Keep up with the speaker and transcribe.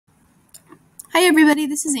Hi everybody,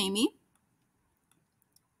 this is Amy.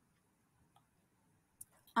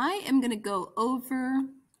 I am going to go over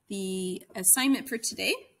the assignment for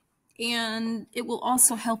today, and it will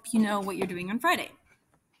also help you know what you're doing on Friday.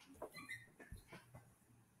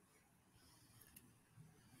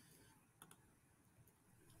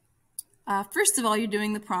 First of all, you're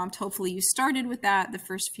doing the prompt. Hopefully you started with that the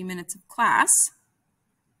first few minutes of class.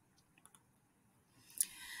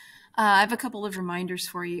 I have a couple of reminders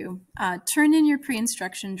for you. Turn in your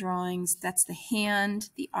pre-instruction drawings. That's the hand,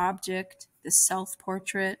 the object, the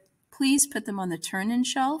self-portrait. Please put them on the turn-in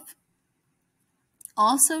shelf.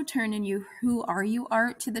 Also turn in your Who Are You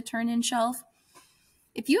art to the turn-in shelf.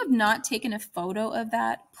 If you have not taken a photo of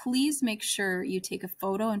that, please make sure you take a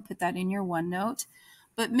photo and put that in your OneNote.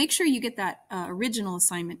 But make sure you get that original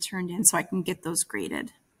assignment turned in so I can get those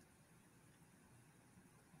graded.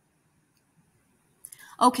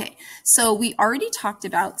 Okay, so we already talked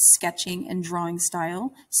about sketching and drawing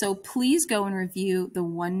style. So please go and review the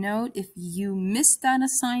OneNote. If you missed that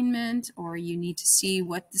assignment or you need to see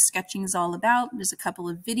what the sketching is all about, there's a couple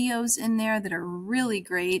of videos in there that are really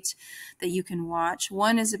great that you can watch.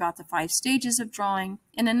 One is about the 5 stages of drawing,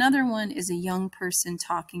 and another one is a young person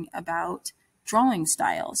talking about drawing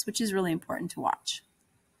styles, which is really important to watch.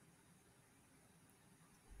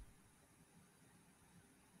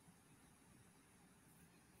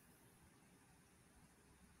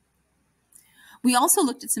 We also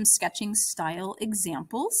looked at some sketching style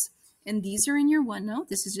examples, and these are in your OneNote.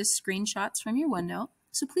 This is just screenshots from your OneNote.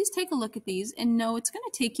 So please take a look at these and know it's going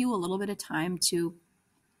to take you a little bit of time to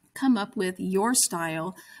come up with your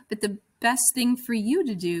style, but the best thing for you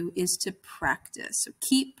to do is to practice. So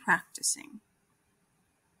keep practicing.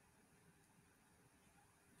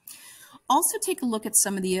 Also take a look at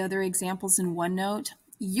some of the other examples in OneNote.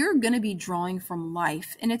 You're going to be drawing from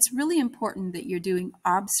life, and it's really important that you're doing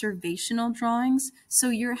observational drawings, so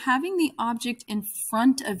you're having the object in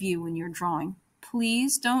front of you when you're drawing.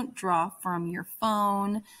 Please don't draw from your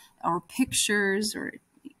phone or pictures or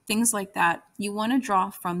things like that. You want to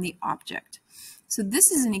draw from the object. So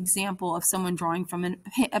this is an example of someone drawing from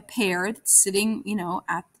a pair that's sitting,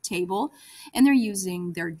 at the table, and they're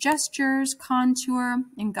using their gestures, contour,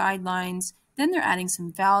 and guidelines. Then they're adding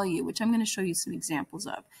some value, which I'm going to show you some examples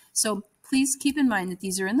of. So please keep in mind that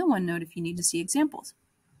these are in the OneNote if you need to see examples.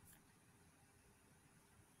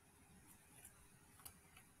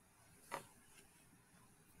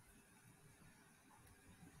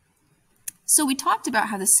 So we talked about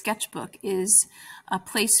how the sketchbook is a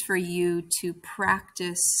place for you to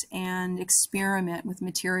practice and experiment with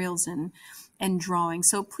materials and drawing.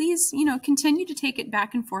 So please, continue to take it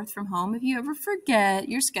back and forth from home. If you ever forget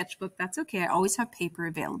your sketchbook, that's okay. I always have paper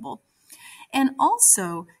available. And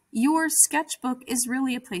also, your sketchbook is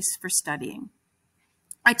really a place for studying.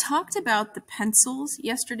 I talked about the pencils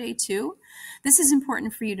yesterday too. This is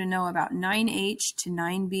important for you to know about 9H to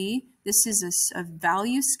 9B. This is a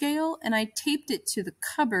value scale, and I taped it to the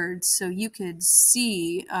cupboard so you could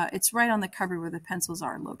see. It's right on the cupboard where the pencils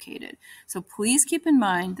are located. So please keep in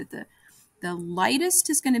mind that the lightest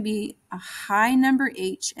is going to be a high number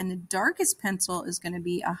H, and the darkest pencil is going to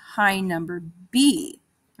be a high number B.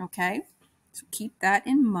 Okay, so keep that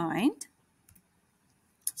in mind.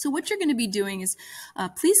 So what you're going to be doing is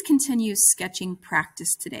please continue sketching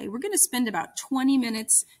practice today. We're going to spend about 20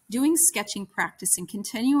 minutes doing sketching practice and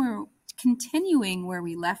continuing where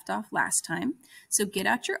we left off last time. So get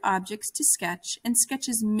out your objects to sketch and sketch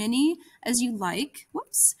as many as you like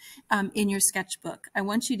in your sketchbook. I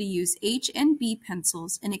want you to use H and B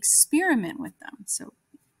pencils and experiment with them. So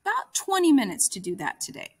about 20 minutes to do that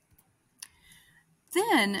today.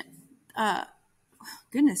 Then,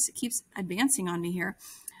 goodness, it keeps advancing on me here.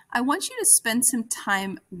 I want you to spend some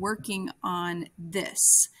time working on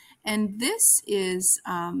this. And this is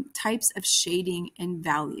types of shading and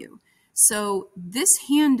value. So this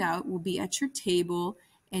handout will be at your table,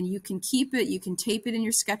 and you can keep it. You can tape it in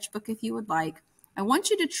your sketchbook if you would like. I want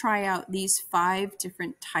you to try out these 5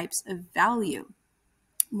 different types of value.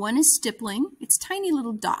 One is stippling. It's tiny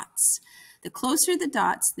little dots. The closer the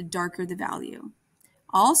dots, the darker the value.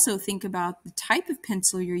 Also think about the type of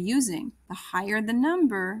pencil you're using. The higher the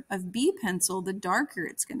number of B pencil, the darker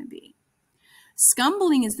it's going to be.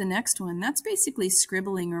 Scumbling is the next one. That's basically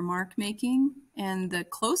scribbling or mark making. And the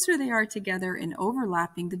closer they are together and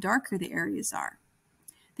overlapping, the darker the areas are.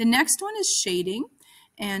 The next one is shading.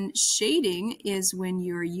 And shading is when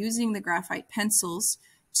you're using the graphite pencils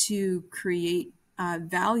to create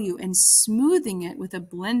value and smoothing it with a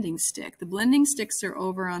blending stick. The blending sticks are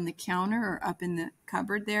over on the counter or up in the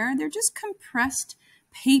cupboard there. They're just compressed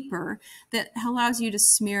paper that allows you to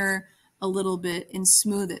smear a little bit and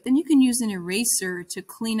smooth it. Then you can use an eraser to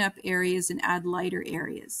clean up areas and add lighter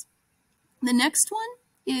areas. The next one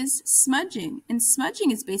is smudging, and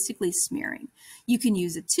smudging is basically smearing. You can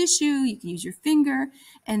use a tissue, you can use your finger,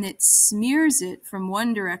 and it smears it from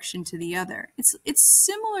one direction to the other. It's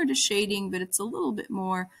similar to shading, but it's a little bit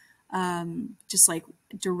more just like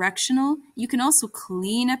directional. You can also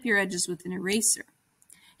clean up your edges with an eraser.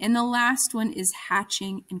 And the last one is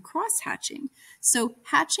hatching and cross-hatching. So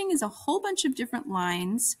hatching is a whole bunch of different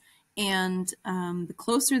lines, and the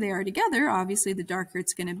closer they are together, obviously the darker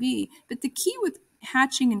it's going to be. But the key with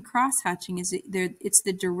hatching and cross-hatching is it's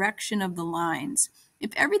the direction of the lines.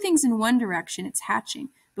 If everything's in one direction, it's hatching.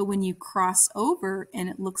 But when you cross over and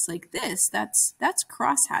it looks like this, that's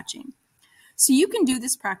cross-hatching. So you can do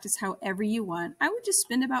this practice however you want. I would just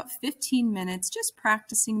spend about 15 minutes just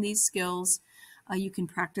practicing these skills. You can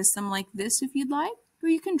practice them like this if you'd like, or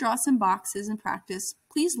you can draw some boxes and practice.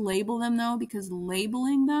 Please label them though, because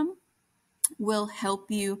labeling them will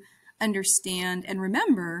help you understand and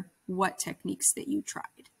remember what techniques that you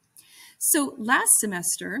tried. So last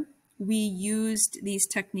semester, we used these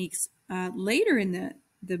techniques later in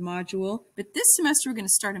the module, but this semester we're going to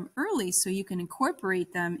start them early so you can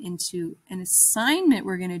incorporate them into an assignment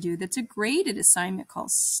we're going to do that's a graded assignment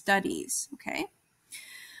called Studies, okay?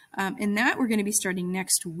 And that we're going to be starting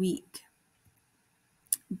next week.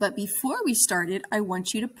 But before we start it, I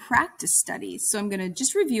want you to practice Studies. So I'm going to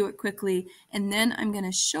just review it quickly, and then I'm going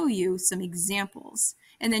to show you some examples.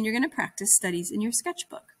 And then you're going to practice Studies in your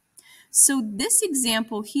sketchbook. So this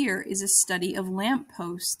example here is a study of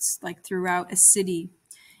lampposts, like throughout a city.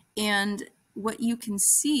 And what you can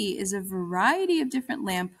see is a variety of different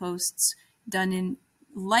lampposts done in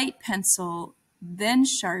light pencil, then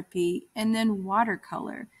Sharpie, and then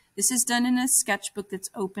watercolor. This is done in a sketchbook that's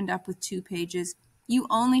opened up with 2 pages. You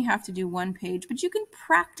only have to do 1 page, but you can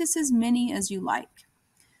practice as many as you like.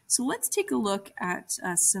 So let's take a look at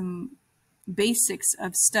some basics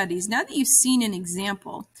of Studies. Now that you've seen an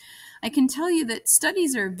example, I can tell you that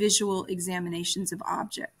Studies are visual examinations of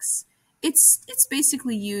objects. It's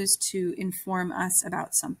basically used to inform us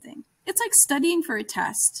about something. It's like studying for a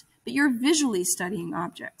test, but you're visually studying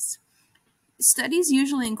objects. Studies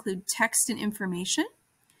usually include text and information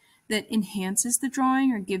that enhances the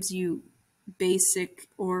drawing or gives you basic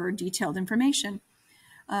or detailed information.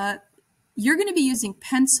 You're going to be using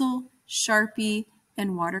pencil, Sharpie,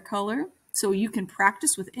 and watercolor. So you can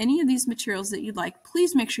practice with any of these materials that you'd like.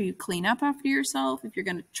 Please make sure you clean up after yourself if you're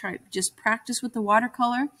going to try just practice with the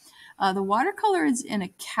watercolor. The watercolor is in a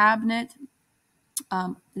cabinet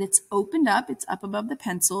that's opened up. It's up above the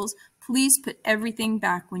pencils. Please put everything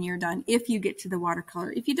back when you're done if you get to the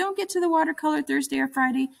watercolor. If you don't get to the watercolor Thursday or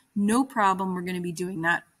Friday, no problem. We're going to be doing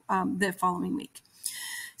that the following week.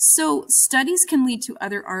 So Studies can lead to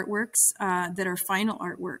other artworks that are final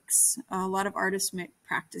artworks. A lot of artists may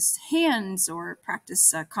practice hands or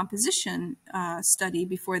practice composition study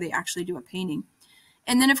before they actually do a painting.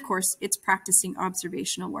 And then, of course, it's practicing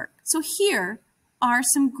observational work. So here are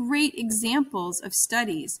some great examples of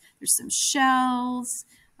Studies. There's some shells.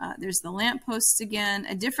 There's the lampposts again,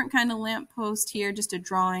 a different kind of lamppost here, just a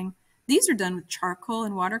drawing. These are done with charcoal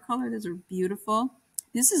and watercolor. Those are beautiful.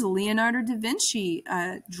 This is a Leonardo da Vinci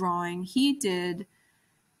drawing. He did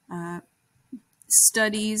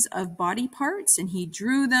studies of body parts, and he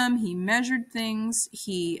drew them. He measured things.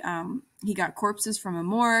 He got corpses from a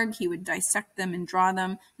morgue. He would dissect them and draw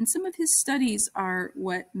them. And some of his studies are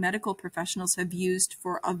what medical professionals have used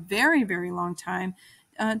for a very, very long time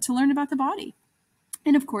to learn about the body.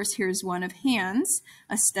 And of course, here's one of hands,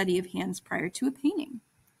 a study of hands prior to a painting.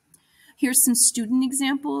 Here's some student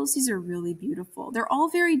examples. These are really beautiful. They're all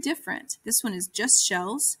very different. This one is just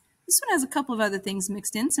shells. This one has a couple of other things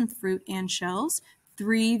mixed in, some fruit and shells.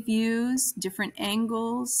 3 views, different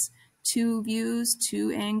angles, 2 views,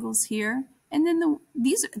 2 angles here. And then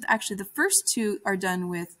these are actually the first 2 are done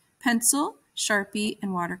with pencil, Sharpie,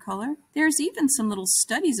 and watercolor. There's even some little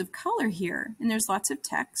studies of color here, and there's lots of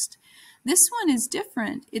text. This one is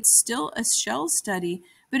different. It's still a shell study,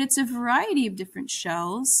 but it's a variety of different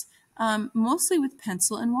shells. Mostly with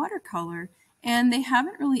pencil and watercolor, and they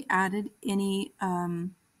haven't really added any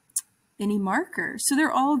marker. So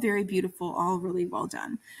they're all very beautiful, all really well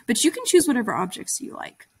done. But you can choose whatever objects you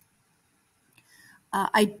like.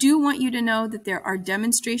 I do want you to know that there are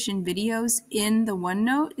demonstration videos in the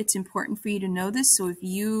OneNote. It's important for you to know this, so if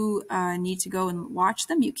you need to go and watch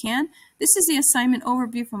them, you can. This is the assignment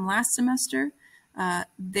overview from last semester.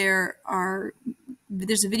 There's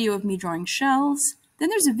a video of me drawing shells. Then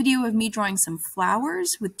there's a video of me drawing some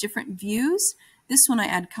flowers with different views. This one I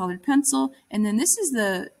add colored pencil, and then this is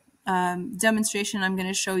the demonstration I'm going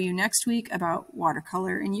to show you next week about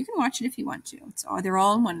watercolor, and you can watch it if you want to. They're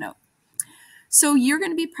all in OneNote. So you're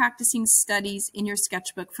going to be practicing studies in your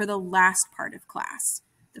sketchbook for the last part of class.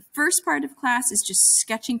 The first part of class is just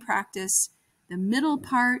sketching practice. The middle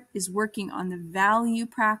part is working on the value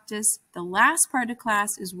practice. The last part of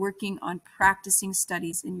class is working on practicing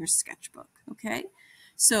studies in your sketchbook, okay?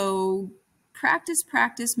 So practice,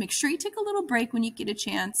 practice. Make sure you take a little break when you get a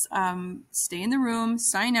chance. Stay in the room,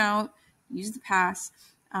 sign out, use the pass.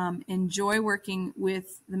 Enjoy working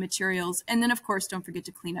with the materials. And then, of course, don't forget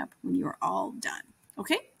to clean up when you're all done.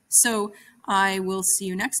 Okay? So I will see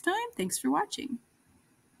you next time. Thanks for watching.